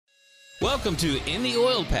Welcome to In the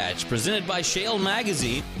Oil Patch, presented by Shale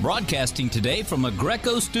Magazine, broadcasting today from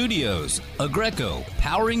Agreco Studios. Agreco,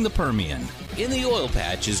 powering the Permian. In the Oil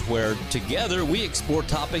Patch is where, together, we explore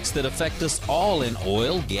topics that affect us all in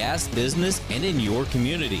oil, gas, business, and in your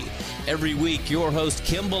community. Every week, your host,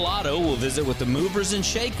 Kim Bellotto, will visit with the movers and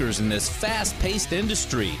shakers in this fast-paced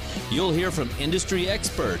industry. You'll hear from industry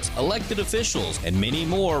experts, elected officials, and many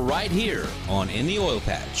more right here on In the Oil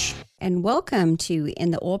Patch. And welcome to In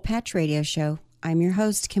the Oil Patch Radio Show. I'm your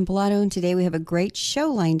host, Kim Bellotto, and today we have a great show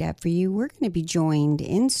lined up for you. We're going to be joined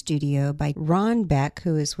in studio by Ron Beck,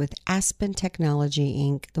 who is with Aspen Technology,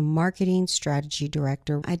 Inc., the Marketing Strategy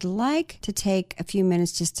Director. I'd like to take a few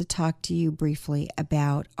minutes just to talk to you briefly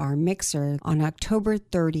about our mixer on October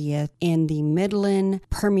 30th in the Midland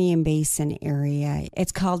Permian Basin area.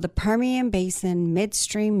 It's called the Permian Basin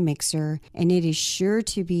Midstream Mixer, and it is sure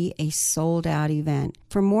to be a sold-out event.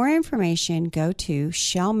 For more information, go to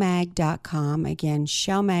shellmag.com. Again,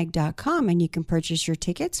 shellmag.com, and you can purchase your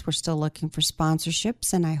tickets. We're still looking for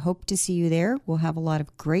sponsorships, and I hope to see you there. We'll have a lot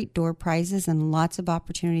of great door prizes and lots of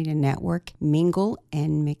opportunity to network, mingle,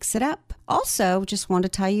 and mix it up. Also, just want to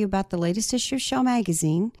tell you about the latest issue of Shell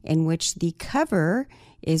Magazine, in which the cover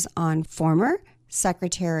is on former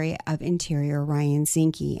Secretary of Interior Ryan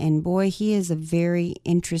Zinke, and boy, he is a very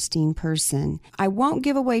interesting person. I won't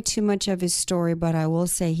give away too much of his story, but I will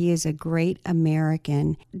say he is a great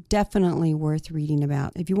American, definitely worth reading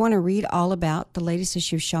about. If you want to read all about the latest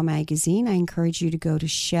issue of Shell Magazine, I encourage you to go to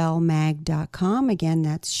shellmag.com. Again,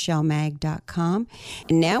 that's shellmag.com.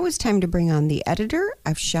 And now it's time to bring on the editor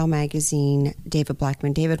of Shell Magazine, David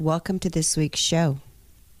Blackman. David, welcome to this week's show.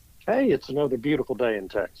 Hey, it's another beautiful day in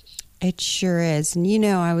Texas. It sure is. And you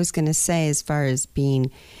know, I was going to say, as far as being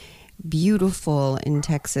beautiful in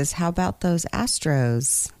Texas, how about those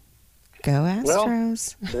Astros? Go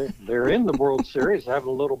Astros. Well, they're in the World Series, having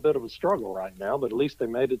a little bit of a struggle right now, but at least they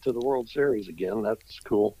made it to the World Series again. That's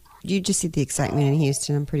cool. You just see the excitement in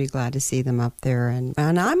Houston. I'm pretty glad to see them up there. And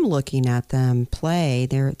I'm looking at them play.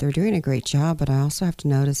 They're doing a great job, but I also have to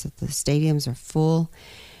notice that the stadiums are full.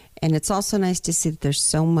 And it's also nice to see that there's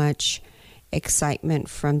so much excitement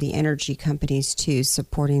from the energy companies too,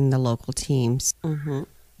 supporting the local teams. Mm-hmm.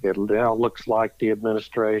 It now looks like the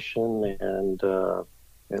administration and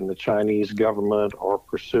the Chinese government are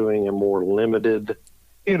pursuing a more limited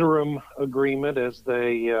interim agreement as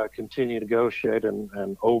they continue to negotiate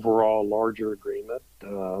an overall larger agreement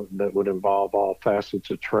that would involve all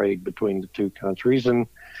facets of trade between the two countries. And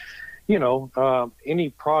you know, any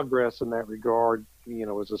progress in that regard, you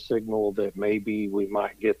know, is a signal that maybe we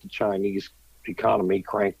might get the Chinese economy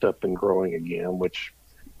cranked up and growing again, which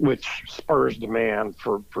spurs demand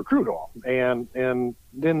for crude oil. And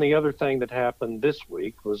then the other thing that happened this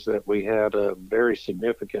week was that we had a very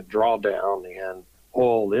significant drawdown in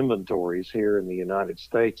oil inventories here in the United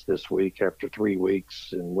States this week after 3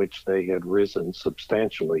 weeks in which they had risen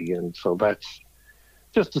substantially. And so that's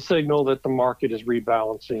just a signal that the market is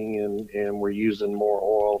rebalancing and we're using more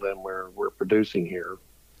oil than we're producing here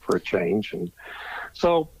for a change. And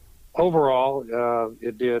so overall,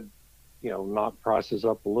 it did, you know, knock prices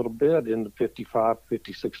up a little bit in the $55,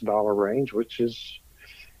 $56 range, which is,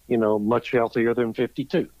 you know, much healthier than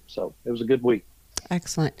 52. So it was a good week.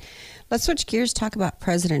 Excellent. Let's switch gears, talk about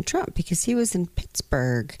President Trump, because he was in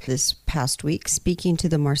Pittsburgh this past week speaking to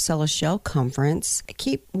the Marcellus Shale Conference. I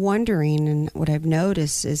keep wondering, and what I've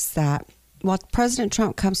noticed is that while President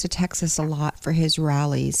Trump comes to Texas a lot for his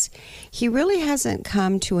rallies, he really hasn't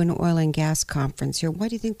come to an oil and gas conference here. Why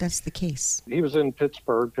do you think that's the case? He was in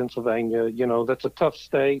Pittsburgh, Pennsylvania. You know, that's a tough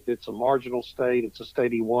state. It's a marginal state. It's a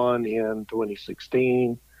state he won in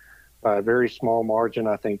 2016 by a very small margin,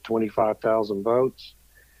 I think 25,000 votes.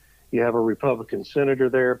 You have a Republican senator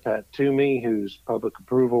there, Pat Toomey, whose public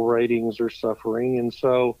approval ratings are suffering. And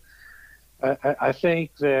so I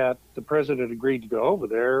think that the president agreed to go over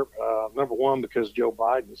there, number one, because Joe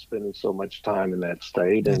Biden is spending so much time in that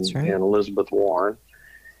state, and Elizabeth Warren.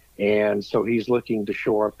 And so he's looking to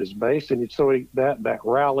shore up his base. And so that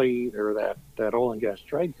rally or that oil and gas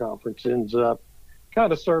trade conference ends up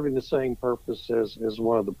kind of serving the same purpose as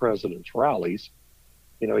one of the president's rallies.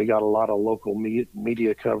 You know, he got a lot of local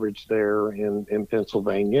media coverage there in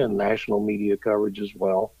Pennsylvania and national media coverage as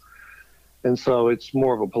well. And so it's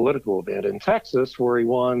more of a political event. In Texas, where he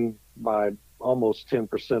won by almost 10%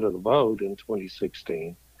 of the vote in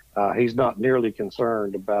 2016, he's not nearly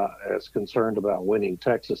as concerned about winning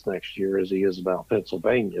Texas next year as he is about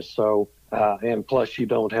Pennsylvania. So, and plus you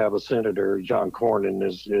don't have a senator. John Cornyn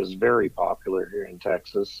is very popular here in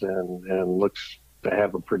Texas and looks to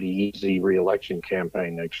have a pretty easy re-election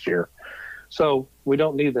campaign next year. So we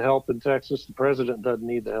don't need the help in Texas. The president doesn't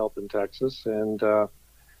need the help in Texas. And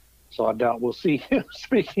so I doubt we'll see him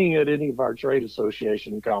speaking at any of our trade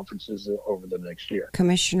association conferences over the next year.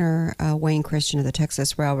 Commissioner Wayne Christian of the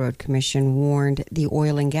Texas Railroad Commission warned the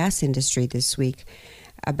oil and gas industry this week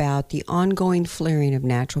about the ongoing flaring of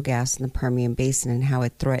natural gas in the Permian Basin and how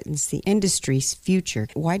it threatens the industry's future.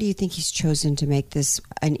 Why do you think he's chosen to make this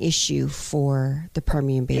an issue for the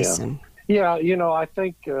Permian Basin? Yeah, I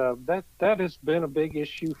think that has been a big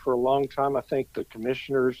issue for a long time. I think the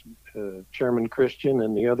commissioners, Chairman Christian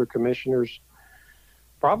and the other commissioners,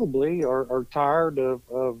 probably are tired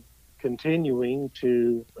of continuing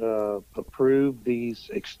to approve these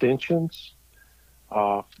extensions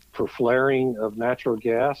for flaring of natural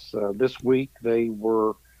gas. This week they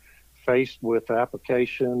were faced with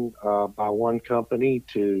application by one company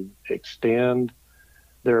to extend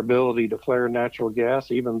their ability to flare natural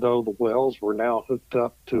gas, even though the wells were now hooked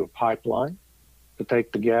up to a pipeline to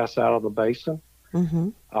take the gas out of the basin. Mm-hmm.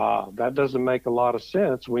 That doesn't make a lot of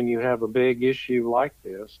sense when you have a big issue like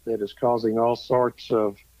this that is causing all sorts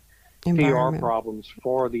of PR problems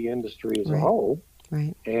for the industry as a whole.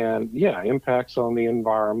 Right. And, impacts on the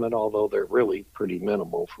environment, although they're really pretty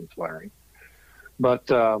minimal from flaring. But,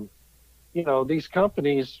 these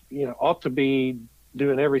companies, ought to be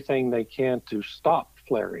doing everything they can to stop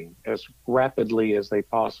flaring as rapidly as they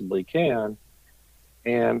possibly can.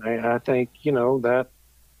 And I think, that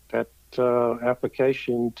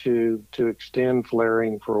application to extend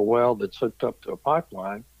flaring for a well that's hooked up to a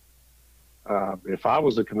pipeline, if I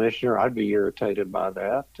was a commissioner, I'd be irritated by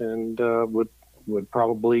that and would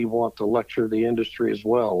probably want to lecture the industry as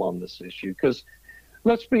well on this issue. Because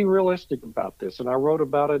let's be realistic about this. And I wrote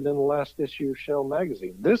about it in the last issue of Shale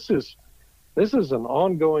Magazine. This is an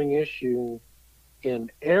ongoing issue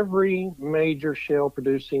in every major shale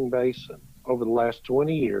producing basin over the last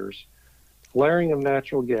 20 years. Flaring of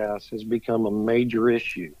natural gas has become a major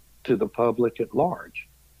issue to the public at large.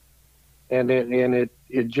 And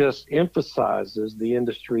it just emphasizes the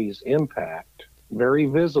industry's impact very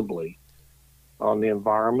visibly on the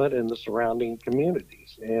environment and the surrounding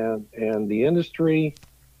communities. And the industry,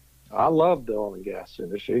 I love the oil and gas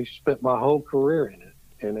industry. Spent my whole career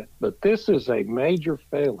in it. But this is a major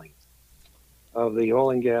failing of the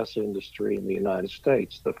oil and gas industry in the United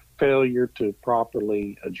States, the failure to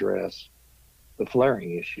properly address the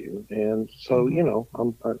flaring issue. And so,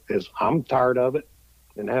 I'm tired of it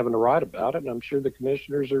and having to write about it, and I'm sure the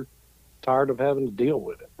commissioners are tired of having to deal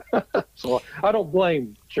with it. So I don't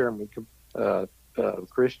blame Chairman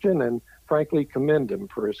Christian, and frankly commend him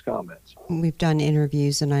for his comments. We've done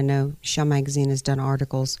interviews, and I know Shale Magazine has done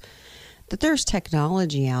articles that there's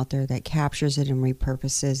technology out there that captures it and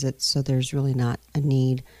repurposes it, so there's really not a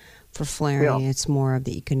need for flaring. Yeah. It's more of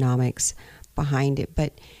the economics behind it.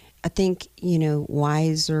 But I think,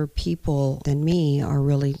 wiser people than me are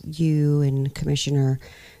really you and Commissioner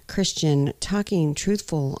Christian talking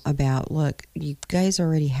truthful about, look, you guys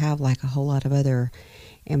already have like a whole lot of other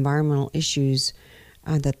environmental issues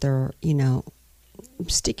that they're,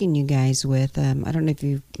 sticking you guys with. I don't know if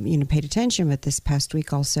you've paid attention, but this past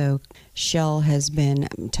week also, Shell has been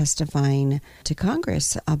testifying to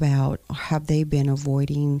Congress about have they been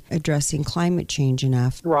avoiding addressing climate change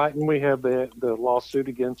enough. Right, and we have the lawsuit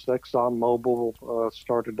against ExxonMobil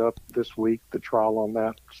started up this week. The trial on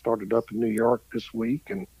that started up in New York this week.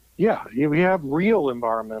 And we have real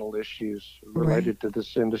environmental issues related to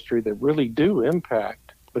this industry that really do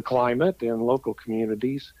impact the climate and local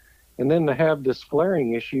communities. And then to have this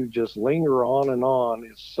flaring issue just linger on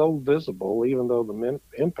is so visible, even though the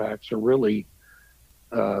impacts are really,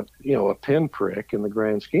 a pinprick in the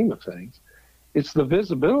grand scheme of things. It's the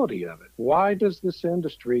visibility of it. Why does this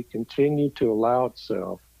industry continue to allow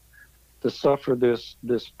itself to suffer this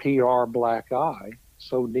PR black eye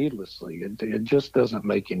so needlessly? It just doesn't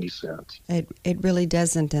make any sense. It really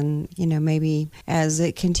doesn't. And, maybe as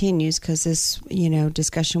it continues, because this,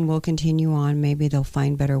 discussion will continue on, maybe they'll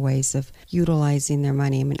find better ways of utilizing their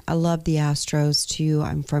money. I mean, I love the Astros too.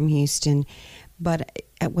 I'm from Houston. But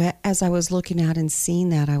as I was looking out and seeing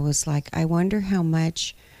that, I was like, I wonder how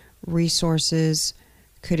much resources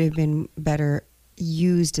could have been better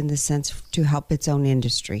used in the sense to help its own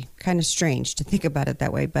industry. Kind of strange to think about it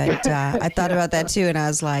that way, but I thought about that too, and I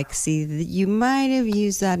was like, see, you might have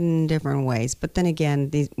used that in different ways. But then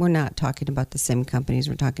again, we're not talking about the same companies.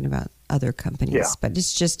 We're talking about other companies. Yeah. But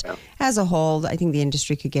it's just, as a whole, I think the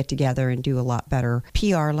industry could get together and do a lot better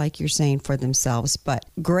PR, like you're saying, for themselves. But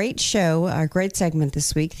great show, a great segment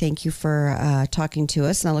this week. Thank you for talking to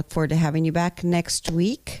us, and I look forward to having you back next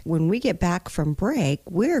week. When we get back from break,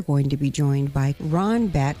 we're going to be joined by Ron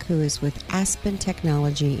Beck, who is with Aspen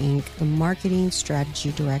Technology, Inc., the Marketing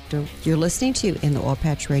Strategy Director. You're listening to In the Oil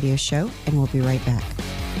Patch Radio Show, and we'll be right back.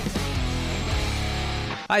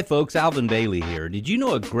 Hi folks, Alvin Bailey here. Did you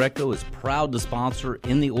know Agreco is proud to sponsor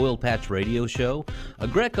In the Oil Patch Radio Show?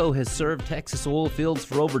 Agreco has served Texas oil fields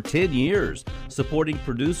for over 10 years, supporting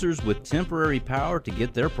producers with temporary power to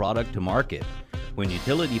get their product to market. When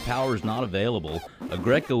utility power is not available,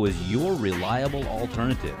 Agreco is your reliable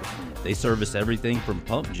alternative. They service everything from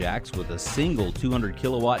pump jacks with a single 200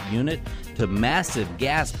 kilowatt unit to massive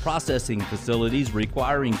gas processing facilities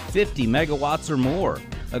requiring 50 megawatts or more.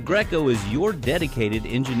 Agreco is your dedicated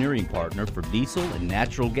engineering partner for diesel and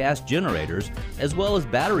natural gas generators, as well as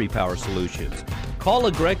battery power solutions.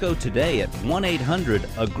 Call Agreco today at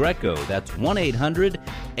 1-800-AGRECO. That's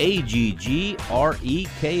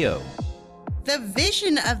 1-800-AGGREKO. The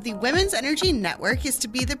vision of the Women's Energy Network is to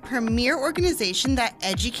be the premier organization that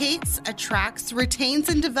educates, attracts, retains,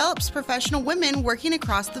 and develops professional women working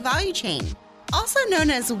across the value chain. Also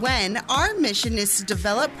known as WEN, our mission is to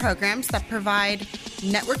develop programs that provide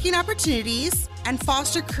networking opportunities and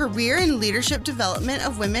foster career and leadership development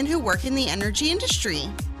of women who work in the energy industry.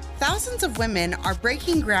 Thousands of women are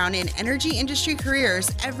breaking ground in energy industry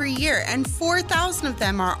careers every year, and 4,000 of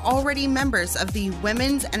them are already members of the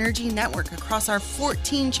Women's Energy Network across our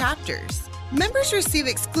 14 chapters. Members receive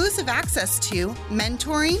exclusive access to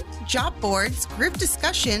mentoring, job boards, group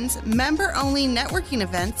discussions, member-only networking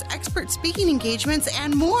events, expert speaking engagements,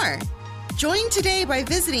 and more. Join today by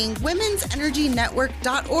visiting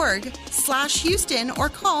womensenergynetwork.org/Houston or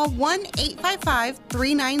call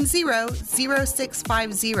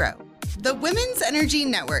 1-855-390-0650. The Women's Energy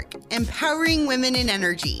Network, empowering women in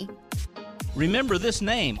energy. Remember this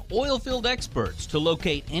name, Oilfield Experts, to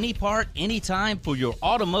locate any part, anytime for your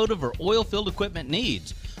automotive or oilfield equipment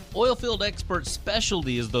needs. Oilfield Experts'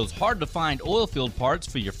 specialty is those hard-to-find oilfield parts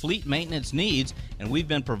for your fleet maintenance needs, and we've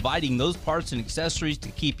been providing those parts and accessories to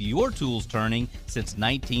keep your tools turning since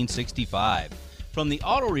 1965. From the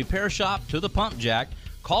auto repair shop to the pump jack,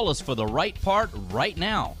 call us for the right part right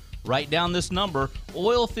now. Write down this number,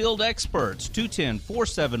 Oilfield Experts,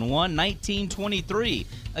 210-471-1923.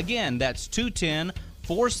 Again, that's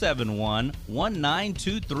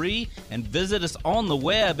 210-471-1923, and visit us on the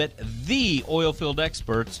web at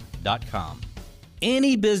theoilfieldexperts.com.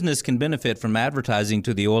 Any business can benefit from advertising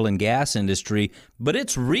to the oil and gas industry, but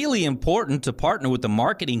it's really important to partner with a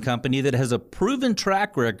marketing company that has a proven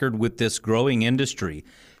track record with this growing industry.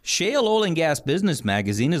 Shale Oil and Gas Business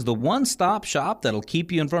Magazine is the one-stop shop that'll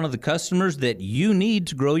keep you in front of the customers that you need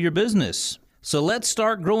to grow your business. So let's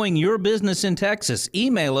start growing your business in Texas.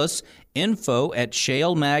 Email us,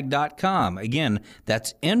 info@shalemag.com. Again,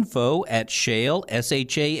 that's info@shale,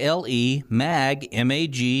 S-H-A-L-E, mag,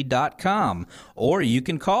 M-A-G.com. Or you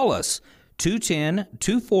can call us,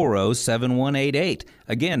 210-240-7188.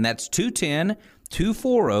 Again, that's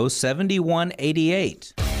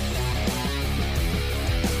 210-240-7188.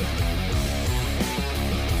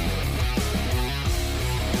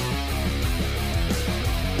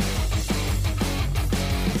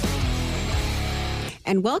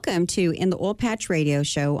 And welcome to In the Oil Patch Radio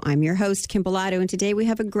Show. I'm your host, Kim Pilato, and today we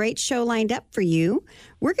have a great show lined up for you.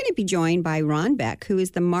 We're going to be joined by Ron Beck, who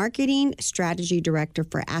is the Marketing Strategy Director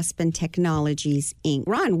for Aspen Technologies, Inc.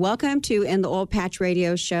 Ron, welcome to In the Oil Patch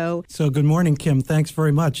Radio Show. So good morning, Kim. Thanks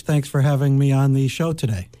very much. Thanks for having me on the show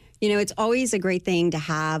today. You know, it's always a great thing to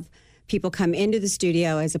have people come into the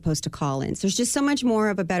studio as opposed to call-ins. There's just so much more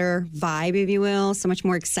of a better vibe, if you will, so much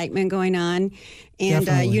more excitement going on.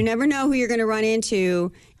 And you never know who you're going to run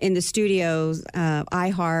into in the studios,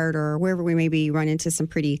 iHeart or wherever we maybe run into some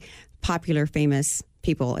pretty popular, famous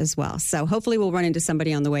people as well. So hopefully we'll run into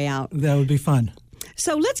somebody on the way out. That would be fun.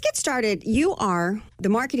 So let's get started. You are the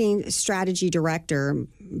Marketing Strategy Director,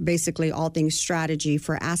 basically all things strategy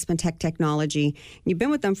for Aspen Technology. You've been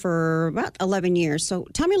with them for about 11 years. So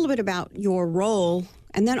tell me a little bit about your role.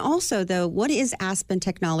 And then also, though, what is Aspen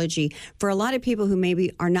Technology for a lot of people who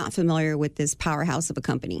maybe are not familiar with this powerhouse of a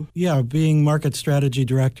company? Yeah, being Market Strategy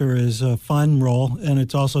Director is a fun role, and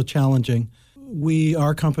it's also challenging.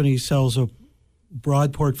 Our company sells a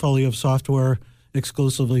broad portfolio of software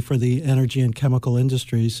exclusively for the energy and chemical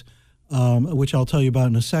industries, which I'll tell you about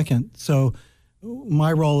in a second. So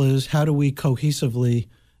my role is how do we cohesively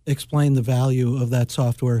explain the value of that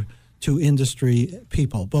software to industry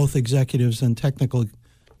people, both executives and technical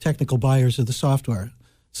buyers of the software.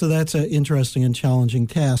 So that's an interesting and challenging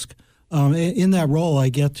task. In that role, I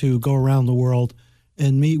get to go around the world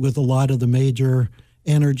and meet with a lot of the major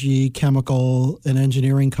energy, chemical, and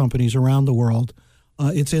engineering companies around the world.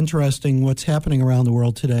 It's interesting what's happening around the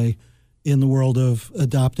world today in the world of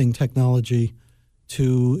adopting technology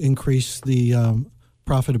to increase the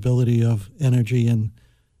profitability of energy and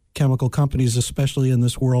chemical companies, especially in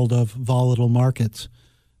this world of volatile markets.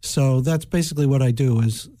 So that's basically what I do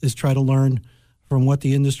is try to learn from what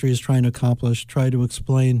the industry is trying to accomplish, try to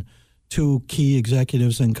explain to key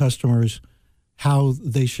executives and customers how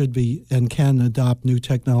they should be and can adopt new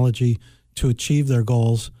technology to achieve their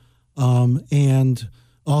goals, and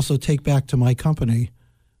also take back to my company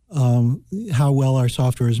how well our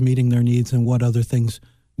software is meeting their needs and what other things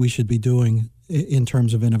we should be doing in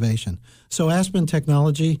terms of innovation. So Aspen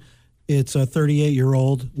Technology, it's a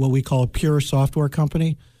 38-year-old, what we call a pure software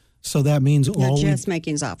company. So that means just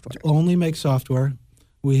making software. Only make software.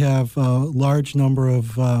 We have a large number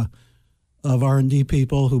of R&D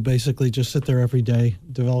people who basically just sit there every day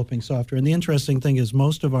developing software. And the interesting thing is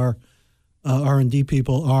most of our R&D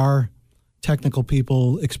people are technical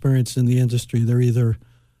people experienced in the industry. They're either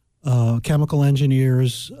chemical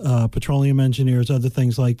engineers, petroleum engineers, other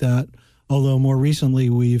things like that. Although more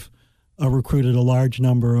recently we've recruited a large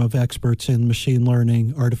number of experts in machine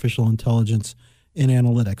learning, artificial intelligence, and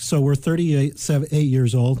analytics. So we're 8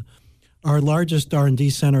 years old. Our largest R&D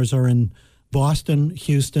centers are in Boston,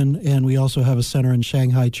 Houston, and we also have a center in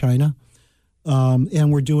Shanghai, China.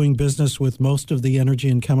 And we're doing business with most of the energy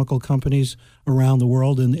and chemical companies around the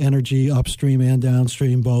world in energy upstream and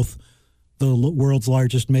downstream, both the world's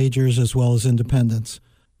largest majors as well as independents.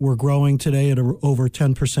 We're growing today at over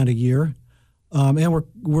 10% a year. And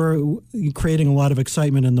we're creating a lot of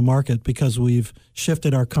excitement in the market because we've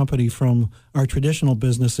shifted our company from our traditional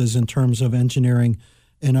businesses in terms of engineering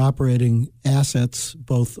and operating assets,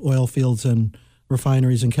 both oil fields and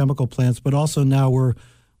refineries and chemical plants, but also now we're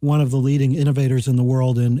one of the leading innovators in the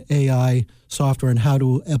world in AI software and how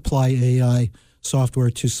to apply AI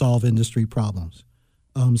software to solve industry problems.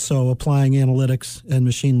 So applying analytics and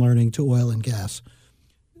machine learning to oil and gas.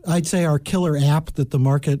 I'd say our killer app that the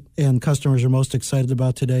market and customers are most excited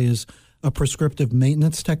about today is a prescriptive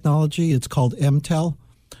maintenance technology. It's called MTEL.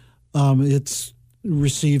 It's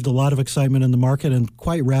received a lot of excitement in the market and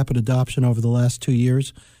quite rapid adoption over the last 2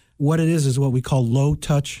 years. What it is what we call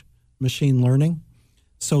low-touch machine learning.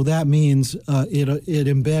 So that means it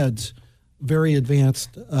embeds very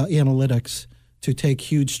advanced analytics to take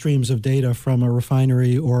huge streams of data from a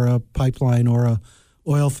refinery or a pipeline or a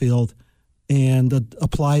oil field and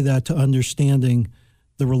apply that to understanding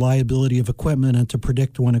the reliability of equipment and to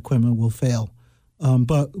predict when equipment will fail.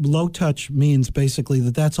 But low touch means basically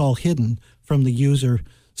that's all hidden from the user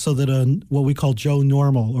so that what we call Joe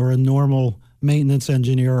Normal or a normal maintenance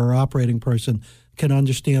engineer or operating person can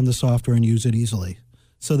understand the software and use it easily.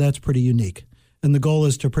 So that's pretty unique. And the goal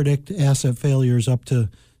is to predict asset failures up to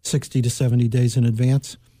 60 to 70 days in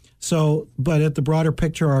advance. So, but at the broader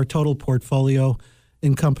picture, our total portfolio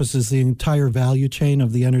encompasses the entire value chain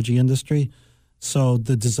of the energy industry. So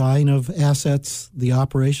the design of assets, the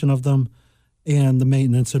operation of them, and the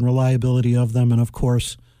maintenance and reliability of them, and of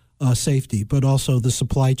course, safety, but also the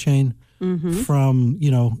supply chain from,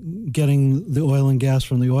 getting the oil and gas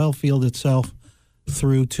from the oil field itself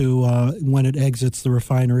through to when it exits the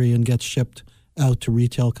refinery and gets shipped out to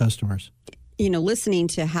retail customers. Listening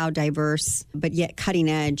to how diverse but yet cutting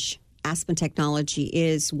edge Aspen Technology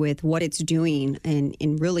is with what it's doing and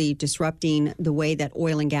in really disrupting the way that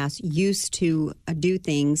oil and gas used to do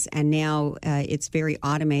things, and now it's very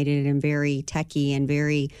automated and very techy and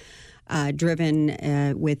very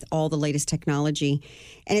driven with all the latest technology.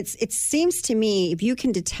 And it seems to me if you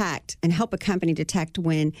can detect and help a company detect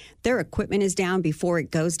when their equipment is down before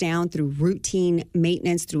it goes down through routine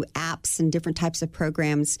maintenance, through apps and different types of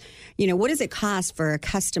programs, what does it cost for a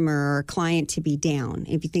customer or a client to be down?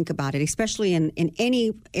 If you think about it, especially in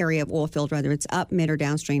any area of oil field, whether it's up, mid, or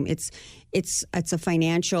downstream, it's a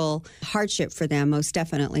financial hardship for them, most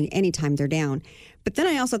definitely, anytime they're down. But then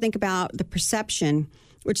I also think about the perception,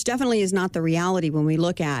 which definitely is not the reality when we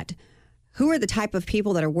look at who are the type of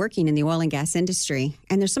people that are working in the oil and gas industry.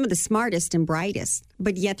 And they're some of the smartest and brightest.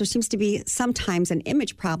 But yet there seems to be sometimes an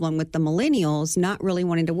image problem with the millennials not really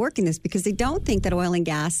wanting to work in this because they don't think that oil and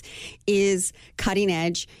gas is cutting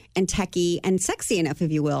edge and techy and sexy enough,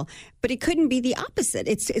 if you will. But it couldn't be the opposite.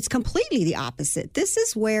 It's completely the opposite. This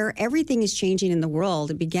is where everything is changing in the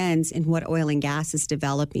world. It begins in what oil and gas is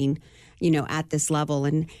developing, at this level.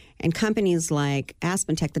 And companies like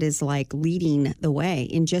Aspen Tech that is like leading the way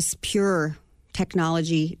in just pure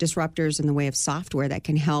technology disruptors in the way of software that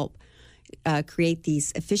can help create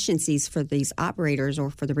these efficiencies for these operators or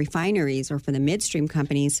for the refineries or for the midstream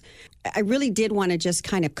companies. I really did want to just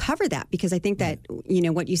kind of cover that because I think that,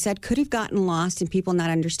 what you said could have gotten lost in people not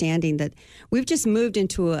understanding that we've just moved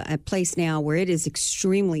into a place now where it is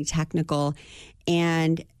extremely technical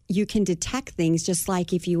and you can detect things just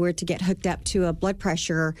like if you were to get hooked up to a blood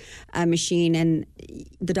pressure machine and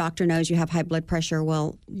the doctor knows you have high blood pressure.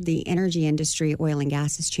 Well, the energy industry, oil and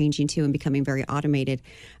gas, is changing too and becoming very automated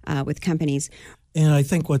with companies. And I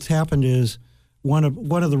think what's happened is one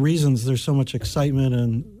of the reasons there's so much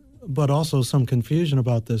excitement but also some confusion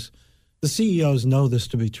about this. The CEOs know this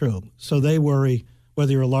to be true, so they worry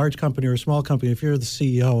whether you're a large company or a small company. If you're the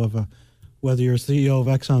CEO of whether you're a CEO of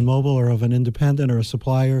ExxonMobil or of an independent or a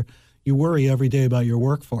supplier, you worry every day about your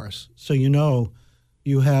workforce. So you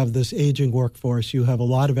have this aging workforce. You have a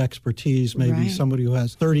lot of expertise, maybe somebody who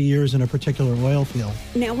has 30 years in a particular oil field.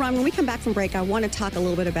 Now, Ron, when we come back from break, I want to talk a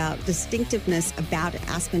little bit about distinctiveness about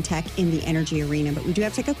AspenTech in the energy arena. But we do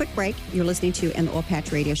have to take a quick break. You're listening to In the Oil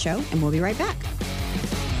Patch Radio Show, and we'll be right back.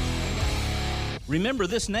 Remember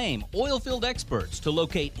this name, Oilfield Experts, to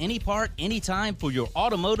locate any part, anytime for your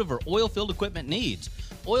automotive or oilfield equipment needs.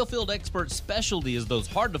 Oilfield Experts' specialty is those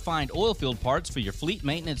hard-to-find oilfield parts for your fleet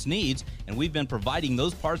maintenance needs, and we've been providing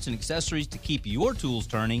those parts and accessories to keep your tools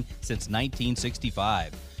turning since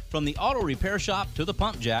 1965. From the auto repair shop to the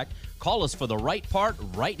pump jack, call us for the right part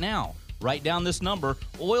right now. Write down this number,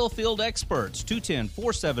 Oilfield Experts,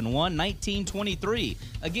 210-471-1923.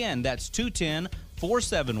 Again, that's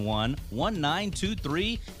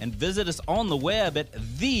 210-471-1923, and visit us on the web at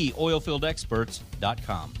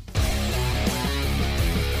theoilfieldexperts.com.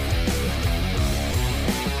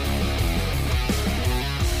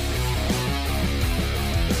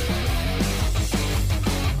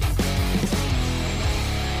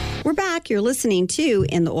 We're back. You're listening to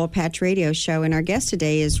In the Oil Patch Radio Show, and our guest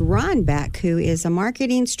today is Ron Beck, who is a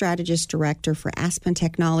marketing strategist director for Aspen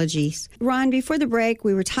Technologies. Ron, before the break,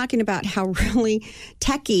 we were talking about how really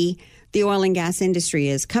techy the oil and gas industry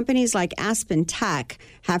is. Companies like AspenTech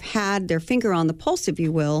have had their finger on the pulse, if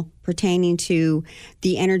you will, pertaining to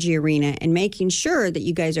the energy arena and making sure that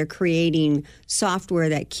you guys are creating software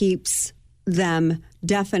that keeps them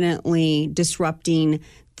definitely disrupting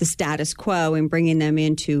the status quo and bringing them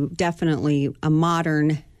into definitely a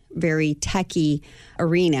modern, very techy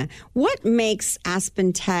arena. What makes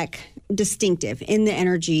AspenTech distinctive in the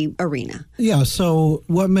energy arena? Yeah, so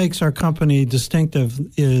what makes our company distinctive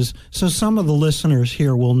is, so some of the listeners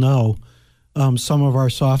here will know some of our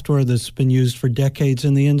software that's been used for decades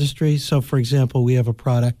in the industry. So, for example, we have a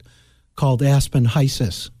product called Aspen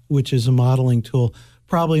HYSYS, which is a modeling tool.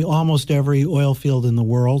 Probably almost every oil field in the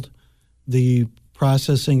world, the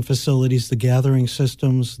processing facilities, the gathering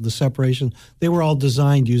systems, the separation, they were all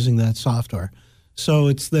designed using that software. So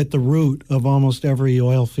it's at the root of almost every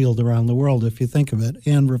oil field around the world, if you think of it,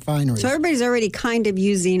 and refineries. So everybody's already kind of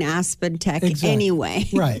using AspenTech anyway.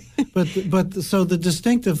 Right. But so the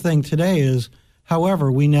distinctive thing today is,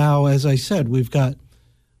 however, we now, as I said, we've got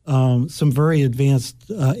some very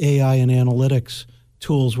advanced AI and analytics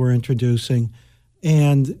tools we're introducing.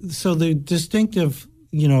 And so the distinctive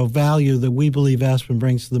value that we believe Aspen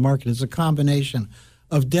brings to the market is a combination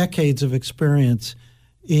of decades of experience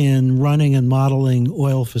in running and modeling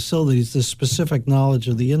oil facilities, the specific knowledge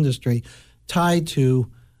of the industry tied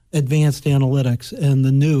to advanced analytics and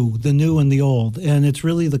the new and the old. And it's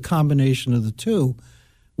really the combination of the two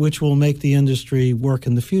which will make the industry work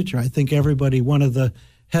in the future. I think one of the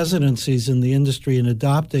hesitancies in the industry in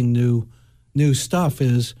adopting new stuff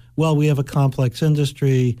is, well, we have a complex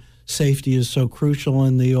industry. Safety is so crucial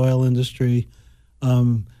in the oil industry.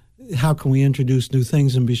 How can we introduce new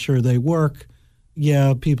things and be sure they work?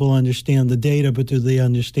 Yeah, people understand the data, but do they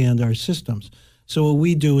understand our systems? So what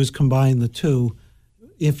we do is combine the two,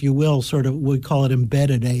 if you will, we call it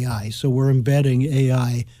embedded AI. So we're embedding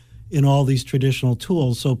AI in all these traditional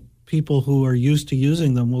tools. So people who are used to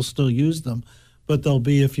using them will still use them, but they'll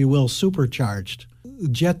be, if you will, supercharged.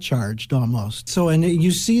 Jet charged almost. So, and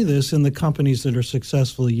you see this in the companies that are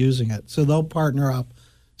successfully using it. So they'll partner up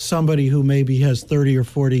somebody who maybe has 30 or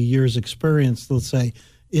 40 years experience, let's say,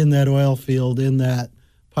 in that oil field, in that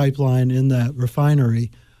pipeline, in that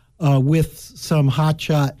refinery, with some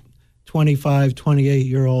hotshot 25,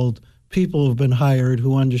 28-year-old people who've been hired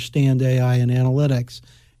who understand AI and analytics.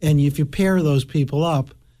 And if you pair those people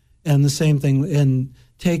up and the same thing, and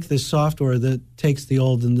take this software that takes the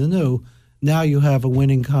old and the new, now you have a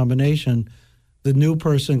winning combination. The new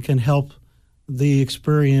person can help the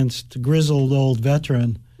experienced, grizzled old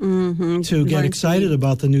veteran to get excited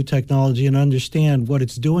about the new technology and understand what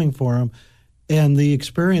it's doing for them. And the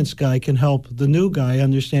experienced guy can help the new guy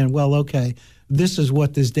understand, well, okay, this is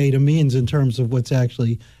what this data means in terms of what's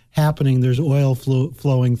actually happening. There's oil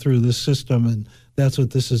flowing through the system, and that's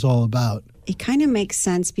what this is all about. It kind of makes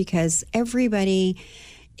sense because everybody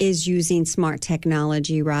is using smart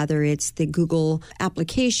technology, rather it's the Google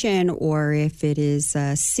application or if it is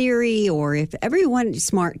Siri or if everyone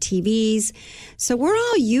smart TVs. So we're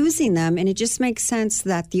all using them, and it just makes sense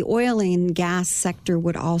that the oil and gas sector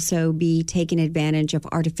would also be taking advantage of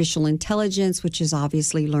artificial intelligence, which is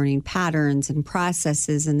obviously learning patterns and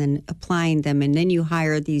processes and then applying them. And then you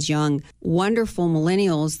hire these young, wonderful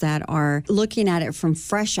millennials that are looking at it from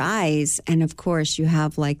fresh eyes. And of course, you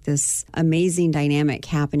have like this amazing dynamic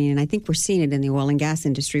happening. And I think we're seeing it in the oil and gas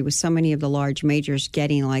industry with so many of the large majors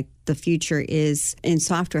getting like the future is in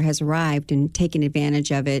software has arrived and taking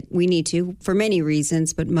advantage of it. We need to for many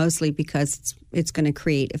reasons, but mostly because it's going to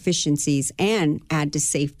create efficiencies and add to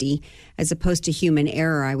safety as opposed to human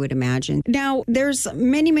error, I would imagine. Now, there's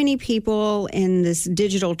many people in this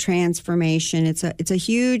digital transformation. It's a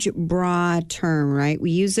huge, broad term, right?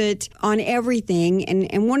 We use it on everything.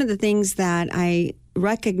 And one of the things that I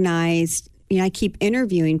recognized, I keep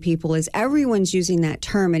interviewing people, is everyone's using that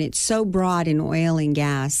term, and it's so broad in oil and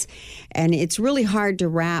gas. And it's really hard to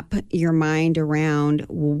wrap your mind around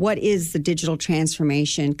what is the digital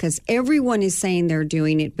transformation, because everyone is saying they're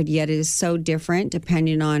doing it, but yet it is so different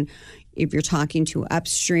depending on if you're talking to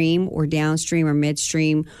upstream or downstream or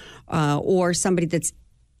midstream or somebody that's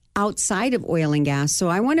outside of oil and gas. So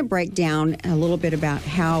I want to break down a little bit about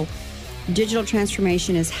how digital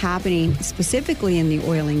transformation is happening specifically in the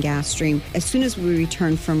oil and gas stream as soon as we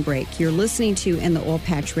return from break. You're listening to In the Oil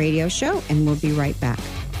Patch Radio Show, and we'll be right back.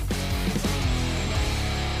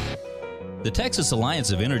 The Texas Alliance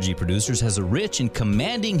of Energy Producers has a rich and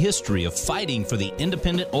commanding history of fighting for the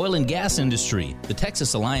independent oil and gas industry. The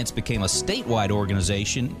Texas Alliance became a statewide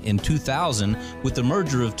organization in 2000 with the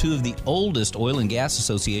merger of two of the oldest oil and gas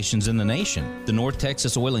associations in the nation, the North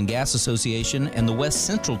Texas Oil and Gas Association and the West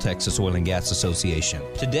Central Texas Oil and Gas Association.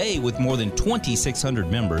 Today, with more than 2,600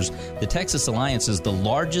 members, the Texas Alliance is the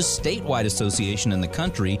largest statewide association in the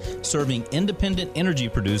country, serving independent energy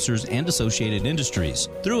producers and associated industries.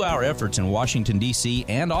 Through our efforts in Washington, D.C.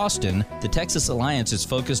 and Austin, the Texas Alliance is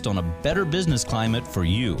focused on a better business climate for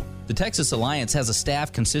you. The Texas Alliance has a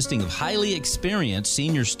staff consisting of highly experienced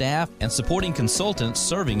senior staff and supporting consultants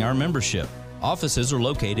serving our membership. Offices are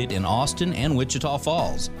located in Austin and Wichita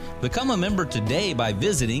Falls. Become a member today by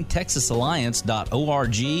visiting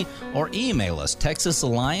texasalliance.org or email us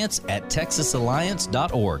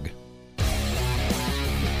texasalliance@texasalliance.org.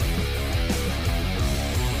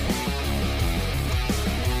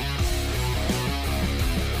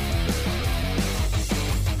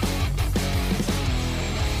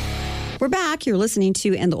 We're back. You're listening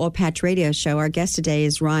to In the Oil Patch Radio Show. Our guest today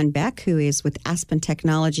is Ron Beck, who is with Aspen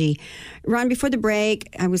Technology. Ron, before the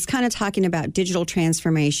break, I was kind of talking about digital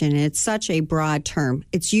transformation, and it's such a broad term.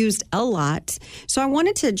 It's used a lot. So I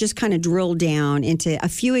wanted to just kind of drill down into a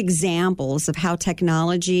few examples of how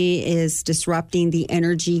technology is disrupting the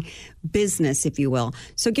energy business, if you will.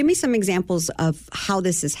 So give me some examples of how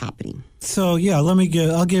this is happening. So, yeah,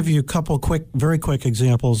 I'll give you a couple very quick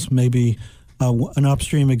examples, maybe an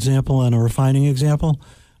upstream example and a refining example.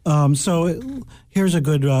 Here's a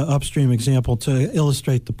good upstream example to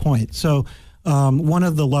illustrate the point. So one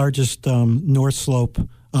of the largest North Slope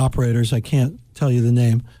operators, I can't tell you the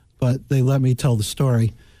name, but they let me tell the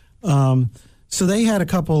story. So they had a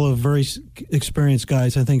couple of very experienced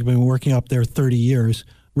guys, I think have been working up there 30 years,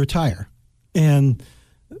 retire. And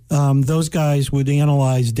those guys would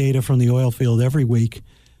analyze data from the oil field every week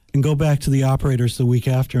and go back to the operators the week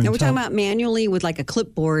after. And we're talking about manually with like a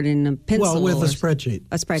clipboard and a pencil. Well, with a spreadsheet.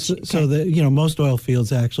 A spreadsheet. So that, most oil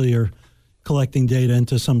fields actually are collecting data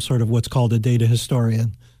into some sort of what's called a data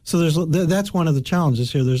historian. So that's one of the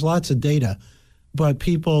challenges here. There's lots of data, but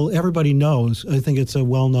everybody knows, I think it's a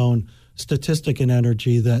well-known statistic in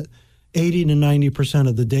energy that 80 to 90%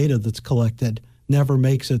 of the data that's collected never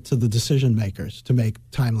makes it to the decision makers to make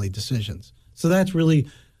timely decisions. So that's really...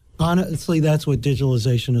 Honestly, that's what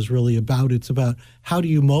digitalization is really about. It's about how do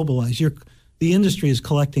you mobilize. The industry is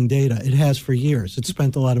collecting data. It has for years. It's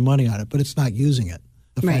spent a lot of money on it, but it's not using it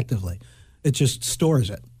effectively. Right. It just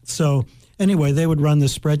stores it. So anyway, they would run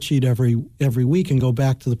this spreadsheet every week and go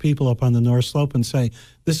back to the people up on the North Slope and say,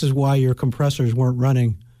 this is why your compressors weren't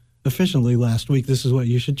running efficiently last week. This is what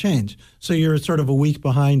you should change. So you're sort of a week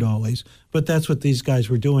behind always. But that's what these guys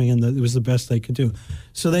were doing, and it was the best they could do.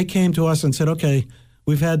 So they came to us and said, okay,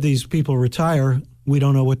 we've had these people retire. We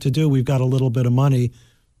don't know what to do. We've got a little bit of money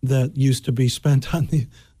that used to be spent on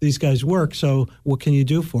these guys' work. So what can you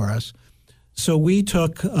do for us? So we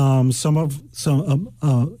took some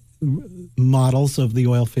models of the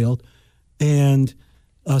oil field and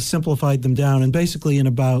simplified them down, and basically in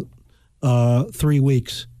about 3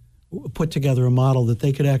 weeks put together a model that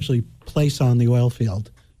they could actually place on the oil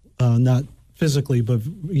field, not physically, but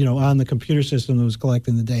on the computer system that was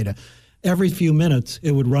collecting the data. Every few minutes,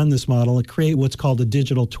 it would run this model and create what's called a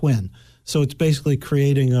digital twin. So it's basically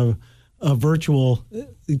creating a virtual,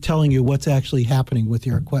 telling you what's actually happening with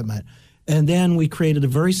your equipment. And then we created a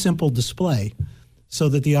very simple display so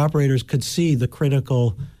that the operators could see the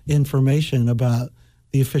critical information about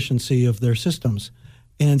the efficiency of their systems.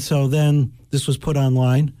 And so then this was put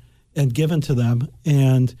online and given to them.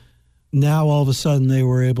 And now all of a sudden they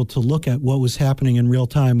were able to look at what was happening in real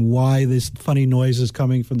time, why this funny noise is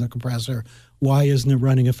coming from the compressor, why isn't it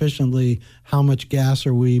running efficiently, how much gas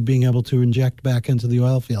are we being able to inject back into the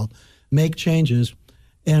oil field, make changes.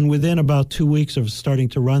 And within about 2 weeks of starting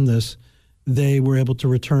to run this, they were able to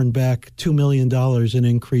return back $2 million in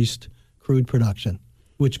increased crude production,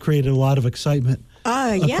 which created a lot of excitement.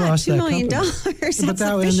 $2 million. But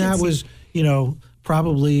that was,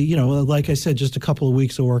 probably, like I said, just a couple of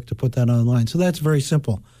weeks of work to put that online. So that's very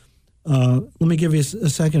simple. Let me give you a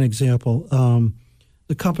second example.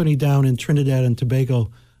 The company down in Trinidad and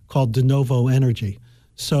Tobago called De Novo Energy.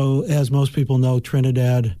 So as most people know,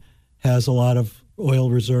 Trinidad has a lot of oil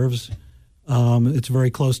reserves. It's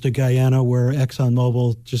very close to Guyana, where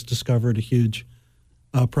ExxonMobil just discovered a huge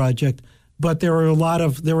project. But there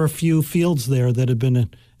were a few fields there that had been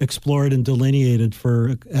explored and delineated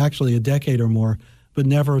for actually a decade or more, but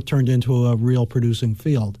never turned into a real producing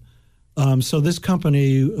field. So this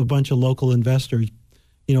company, a bunch of local investors,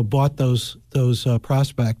 bought those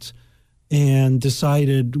prospects and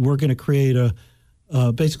decided we're going to create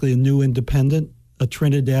basically a new independent, a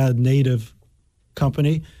Trinidad native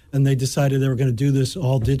company, and they decided they were going to do this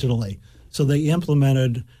all digitally. So they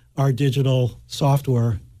implemented our digital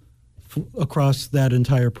software across that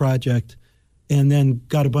entire project, and then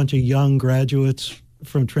got a bunch of young graduates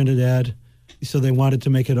from Trinidad. So they wanted to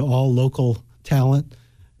make it all local talent,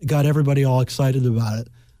 got everybody all excited about it,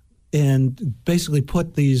 and basically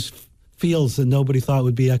put these fields that nobody thought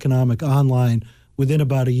would be economic online within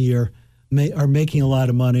about a year, are making a lot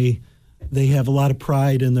of money. They have a lot of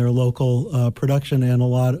pride in their local production, and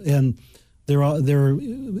they're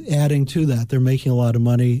adding to that. They're making a lot of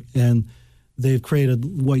money, and they've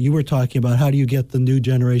created what you were talking about. How do you get the new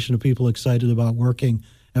generation of people excited about working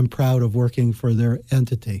and proud of working for their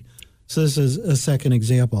entity? So this is a second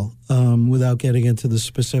example without getting into the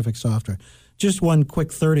specific software. Just one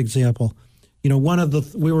quick third example.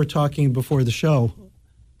 We were talking before the show,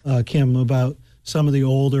 Kim, about some of the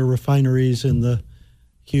older refineries in the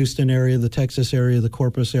Houston area, the Texas area, the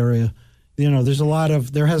Corpus area.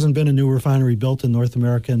 There hasn't been a new refinery built in North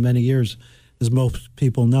America in many years, as most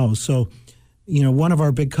people know. So, one of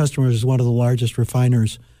our big customers is one of the largest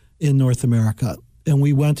refiners in North America. And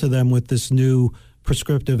we went to them with this new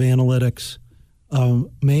prescriptive analytics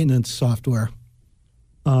maintenance software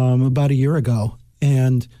about a year ago,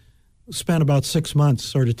 and spent about 6 months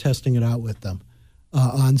sort of testing it out with them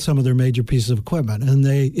on some of their major pieces of equipment. And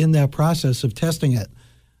they, in that process of testing it,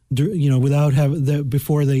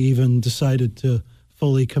 before they even decided to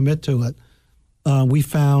fully commit to it, we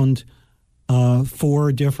found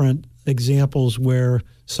 4 different examples where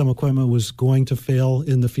some equipment was going to fail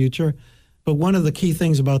in the future. But one of the key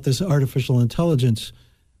things about this artificial intelligence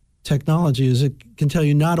technology is it can tell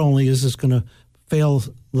you not only is this going to fail,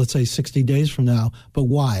 let's say 60 days from now, but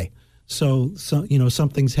why. So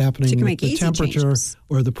something's happening with the temperature changes,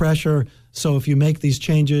 or the pressure. So if you make these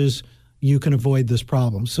changes, you can avoid this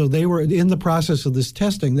problem. So they were in the process of this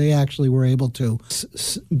testing. They actually were able to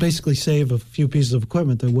basically save a few pieces of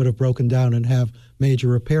equipment that would have broken down and have major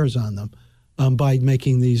repairs on them by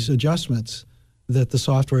making these adjustments that the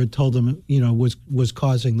software had told them, was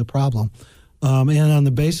causing the problem. And on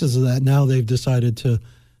the basis of that, now they've decided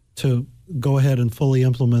to go ahead and fully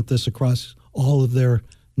implement this across all of their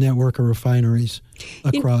network of refineries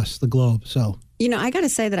across the globe. So, I got to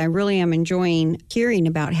say that I really am enjoying hearing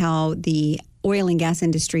about how the oil and gas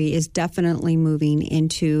industry is definitely moving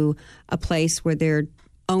into a place where they're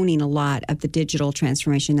owning a lot of the digital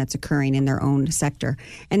transformation that's occurring in their own sector.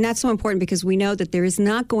 And that's so important because we know that there is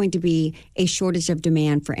not going to be a shortage of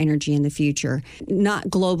demand for energy in the future, not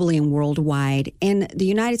globally and worldwide. And the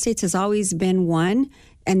United States has always been one,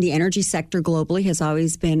 and the energy sector globally has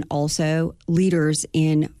always been also leaders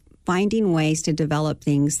in finding ways to develop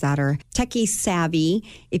things that are techie savvy,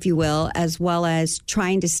 if you will, as well as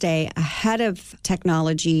trying to stay ahead of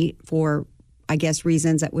technology for, I guess,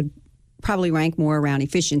 reasons that would probably rank more around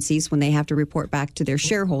efficiencies when they have to report back to their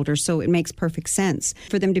shareholders. So it makes perfect sense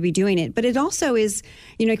for them to be doing it. But it also is,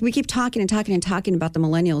 we keep talking about the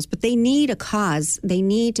millennials, but they need a cause. They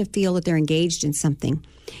need to feel that they're engaged in something.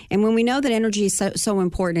 And when we know that energy is so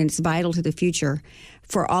important and it's vital to the future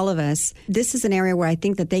for all of us, this is an area where I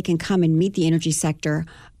think that they can come and meet the energy sector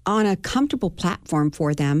on a comfortable platform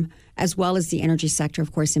for them, as well as the energy sector,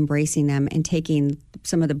 of course, embracing them and taking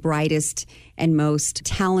some of the brightest and most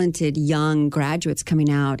talented young graduates coming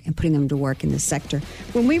out and putting them to work in this sector.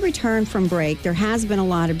 When we return from break, there has been a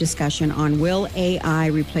lot of discussion on will AI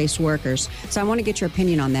replace workers? So I want to get your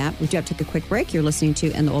opinion on that. We do have to take a quick break. You're listening to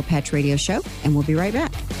In the Oil Patch Radio Show, and we'll be right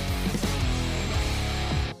back.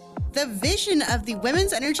 The vision of the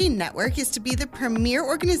Women's Energy Network is to be the premier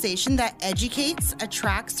organization that educates,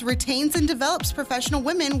 attracts, retains, and develops professional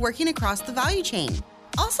women working across the value chain.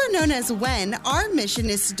 Also known as WEN, our mission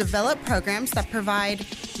is to develop programs that provide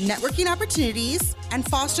networking opportunities and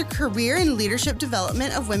foster career and leadership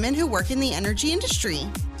development of women who work in the energy industry.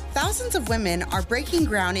 Thousands of women are breaking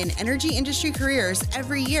ground in energy industry careers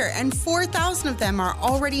every year, and 4,000 of them are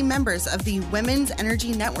already members of the Women's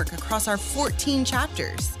Energy Network across our 14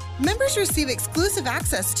 chapters. Members receive exclusive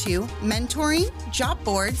access to mentoring, job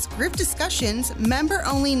boards, group discussions,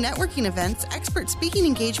 member-only networking events, expert speaking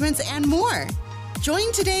engagements, and more.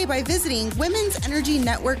 Join today by visiting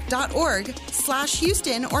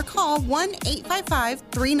womensenergynetwork.org/Houston or call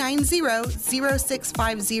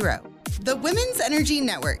 1-855-390-0650. The Women's Energy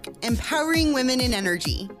Network, empowering women in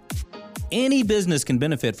energy. Any business can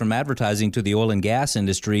benefit from advertising to the oil and gas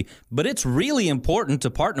industry, but it's really important to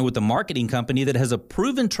partner with a marketing company that has a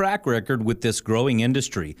proven track record with this growing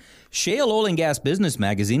industry. Shale Oil and Gas Business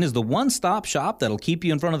Magazine is the one-stop shop that'll keep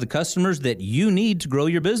you in front of the customers that you need to grow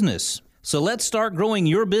your business. So let's start growing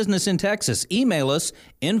your business in Texas. Email us,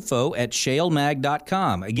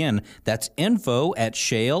 info@shalemag.com. Again, that's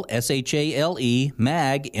info@shale, S-H-A-L-E,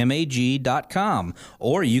 mag.com.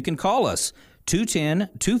 Or you can call us,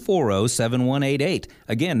 210-240-7188.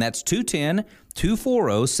 Again, that's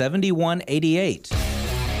 210-240-7188.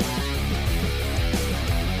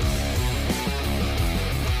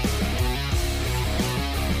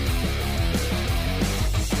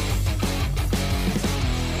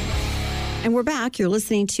 And we're back. You're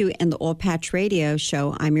listening to In the Oil Patch Radio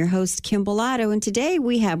Show. I'm your host, Kim Bellotto, and today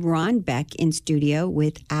we have Ron Beck in studio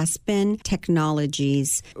with Aspen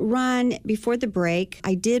Technologies. Ron, before the break,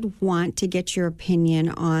 I did want to get your opinion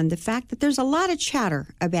on the fact that there's a lot of chatter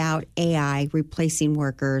about AI replacing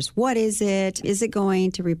workers. What is it? Is it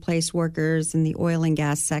going to replace workers in the oil and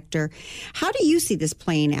gas sector? How do you see this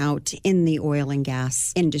playing out in the oil and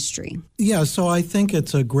gas industry? Yeah, so I think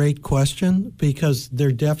it's a great question because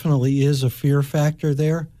there definitely is a fear factor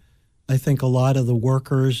there. I think a lot of the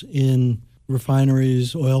workers in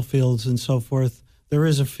refineries, oil fields, and so forth, there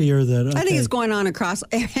is a fear that... I think it's going on across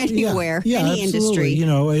anywhere, any absolutely.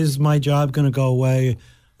 Industry. Is my job going to go away?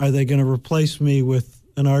 Are they going to replace me with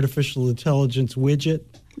an artificial intelligence widget?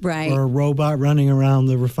 Right. Or a robot running around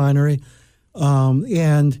the refinery?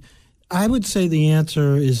 And I would say the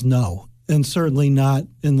answer is no, and certainly not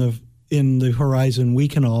in the horizon we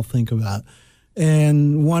can all think about.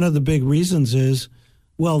 And one of the big reasons is,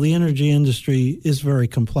 well, the energy industry is very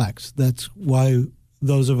complex. That's why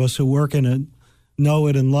those of us who work in it know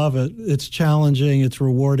it and love it. It's challenging, it's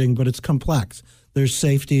rewarding, but it's complex. There's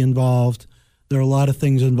safety involved. There are a lot of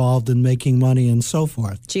things involved in making money and so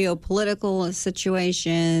forth. Geopolitical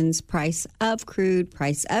situations, price of crude,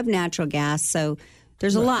 price of natural gas. So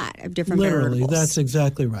there's a lot of different variables. That's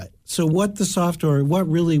exactly right. So what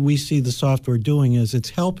really we see the software doing is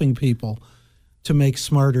it's helping people to make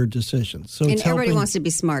smarter decisions. So everybody wants to be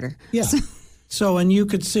smarter. Yeah. And you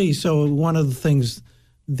could see, one of the things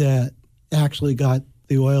that actually got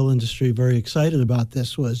the oil industry very excited about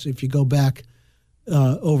this was if you go back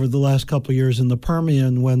over the last couple of years in the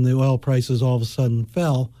Permian when the oil prices all of a sudden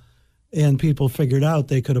fell and people figured out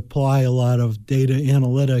they could apply a lot of data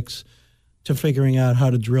analytics to figuring out how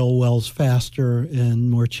to drill wells faster and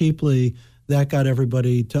more cheaply. That got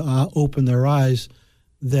everybody to open their eyes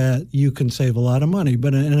that you can save a lot of money.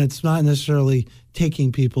 And it's not necessarily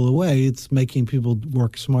taking people away, it's making people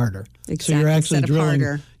work smarter. Exactly. So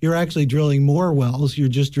you're actually drilling more wells, you're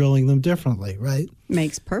just drilling them differently, right?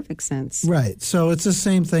 Makes perfect sense. Right. So it's the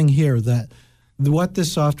same thing here, that what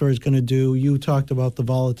this software is going to do, you talked about the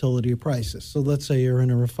volatility of prices. So let's say you're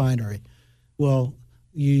in a refinery. Well,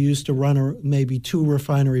 you used to run maybe 2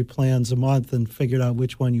 refinery plans a month and figured out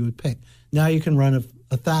which one you would pick. Now you can run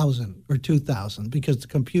 1,000 or 2,000 because the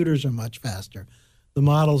computers are much faster. The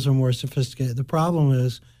models are more sophisticated. The problem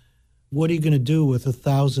is what are you going to do with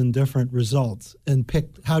 1,000 different results? And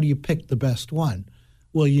how do you pick the best one?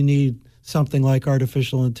 Well, you need something like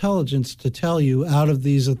artificial intelligence to tell you, out of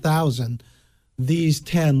these 1,000, these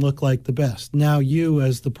 10 look like the best. Now you,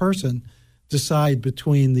 as the person, decide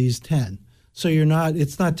between these 10. So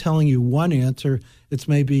it's not telling you one answer. It's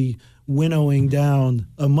maybe winnowing down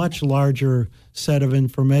a much larger set of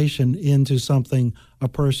information into something a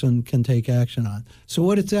person can take action on. So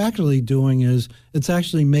what it's actually doing is it's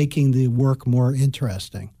actually making the work more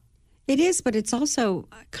interesting. It is, but it's also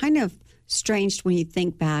kind of strange when you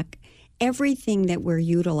think back. Everything that we're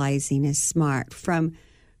utilizing is smart. From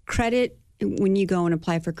credit, when you go and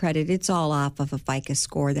apply for credit, it's all off of a FICO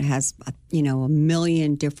score that has, a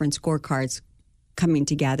million different scorecards coming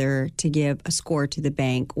together to give a score to the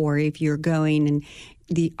bank. Or if you're going and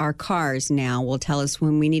our cars now will tell us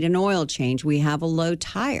when we need an oil change, we have a low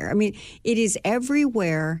tire. I mean, it is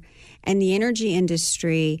everywhere, and the energy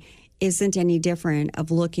industry isn't any different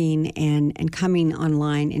of looking and coming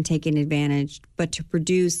online and taking advantage, but to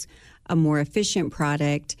produce a more efficient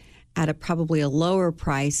product at probably a lower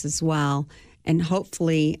price as well, and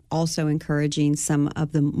hopefully also encouraging some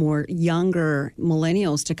of the more younger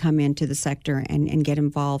millennials to come into the sector and get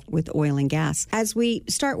involved with oil and gas. As we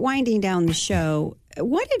start winding down the show,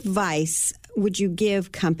 what advice would you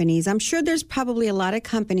give companies? I'm sure there's probably a lot of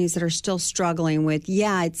companies that are still struggling with,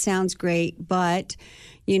 it sounds great, but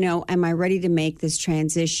am I ready to make this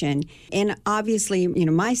transition? And obviously,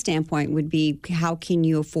 my standpoint would be, how can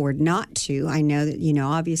you afford not to? I know that,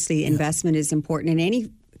 obviously investment is important in any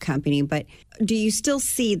company, but do you still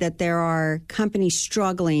see that there are companies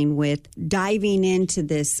struggling with diving into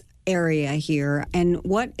this area here? And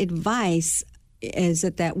what advice is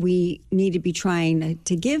it that we need to be trying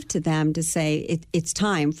to give to them to say it's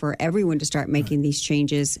time for everyone to start making these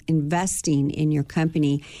changes, investing in your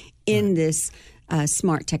company in this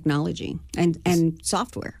smart technology and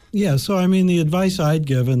software? Yeah, so the advice I'd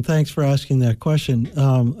give, and thanks for asking that question.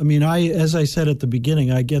 As I said at the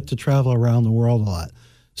beginning, I get to travel around the world a lot.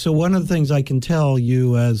 So one of the things I can tell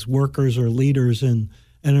you as workers or leaders in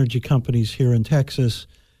energy companies here in Texas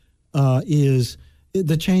is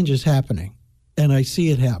the change is happening, and I see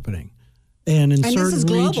it happening. And in certain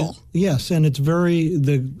regions, yes, and it's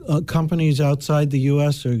the companies outside the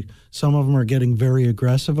U.S., some of them are getting very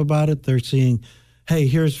aggressive about it. They're seeing, hey,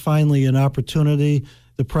 here's finally an opportunity.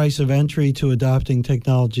 The price of entry to adopting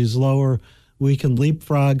technology is lower. We can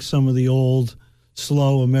leapfrog some of the old,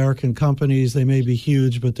 slow American companies. They may be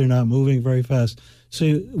huge, but they're not moving very fast.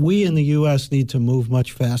 So we in the U.S. need to move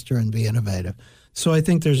much faster and be innovative. So I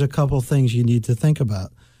think there's a couple things you need to think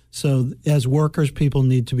about. So as workers, people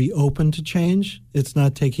need to be open to change. It's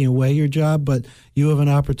not taking away your job, but you have an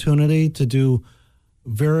opportunity to do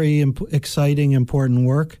very exciting, important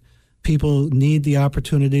work. People need the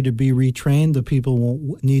opportunity to be retrained. The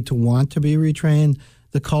people need to want to be retrained.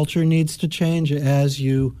 The culture needs to change as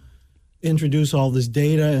you introduce all this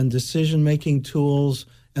data and decision-making tools,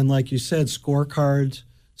 and like you said, scorecards.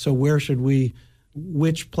 So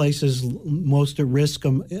which places most at risk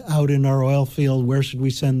out in our oil field, where should we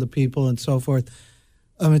send the people, and so forth.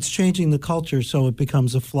 It's changing the culture so it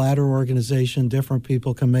becomes a flatter organization. Different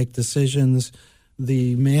people can make decisions.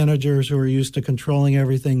 The managers who are used to controlling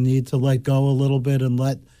everything need to let go a little bit and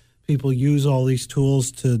let people use all these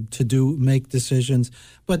tools to make decisions.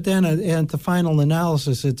 But then at the final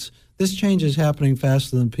analysis, this change is happening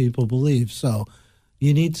faster than people believe. So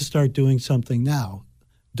you need to start doing something now.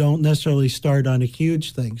 Don't necessarily start on a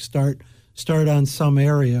huge thing. Start on some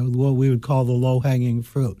area, what we would call the low-hanging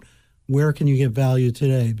fruit. Where can you get value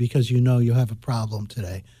today? Because you have a problem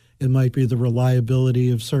today. It might be the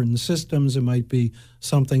reliability of certain systems. It might be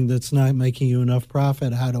something that's not making you enough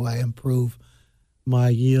profit. How do I improve my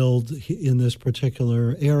yield in this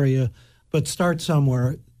particular area? But start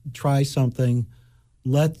somewhere, try something.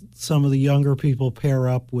 Let some of the younger people pair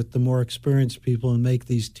up with the more experienced people and make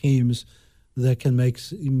these teams that can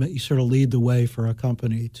sort of lead the way for a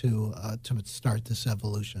company to start this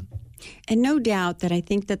evolution. And no doubt that I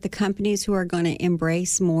think that the companies who are going to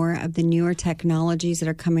embrace more of the newer technologies that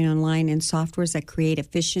are coming online and softwares that create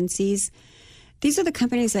efficiencies, these are the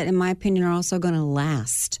companies that, in my opinion, are also going to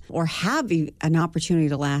last or have an opportunity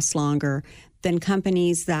to last longer than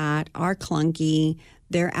companies that are clunky,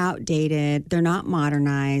 they're outdated, they're not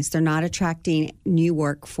modernized, they're not attracting new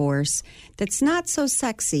workforce that's not so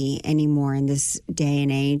sexy anymore in this day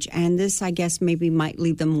and age. And this, I guess, maybe might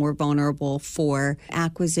leave them more vulnerable for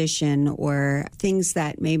acquisition or things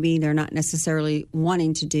that maybe they're not necessarily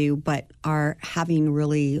wanting to do, but are having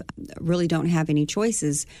really don't have any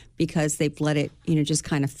choices because they've let it, just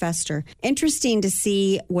kind of fester. Interesting to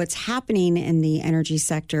see what's happening in the energy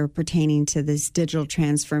sector pertaining to this digital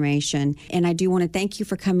transformation. And I do want to thank you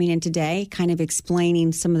for coming in today, kind of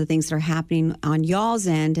explaining some of the things that are happening on y'all's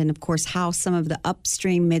end, and of course how some of the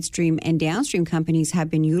upstream, midstream, and downstream companies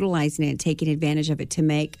have been utilizing it and taking advantage of it to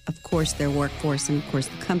make, of course, their workforce and, of course,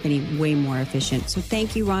 the company way more efficient. So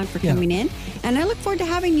thank you, Ron, for coming in. And I look forward to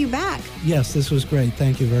having you back. Yes, this was great.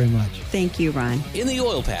 Thank you very much. Thank you, Ron. In the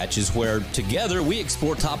Oil Patch is where together we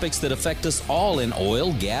explore topics that affect us all in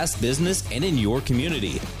oil, gas, business, and in your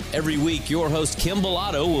community. Every week, your host Kim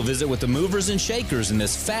Bellotto will visit with the movers and shakers in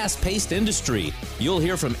this fast-paced industry. You'll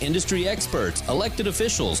hear from industry experts, elected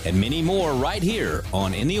officials, and many more right here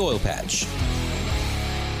on In the Oil Patch.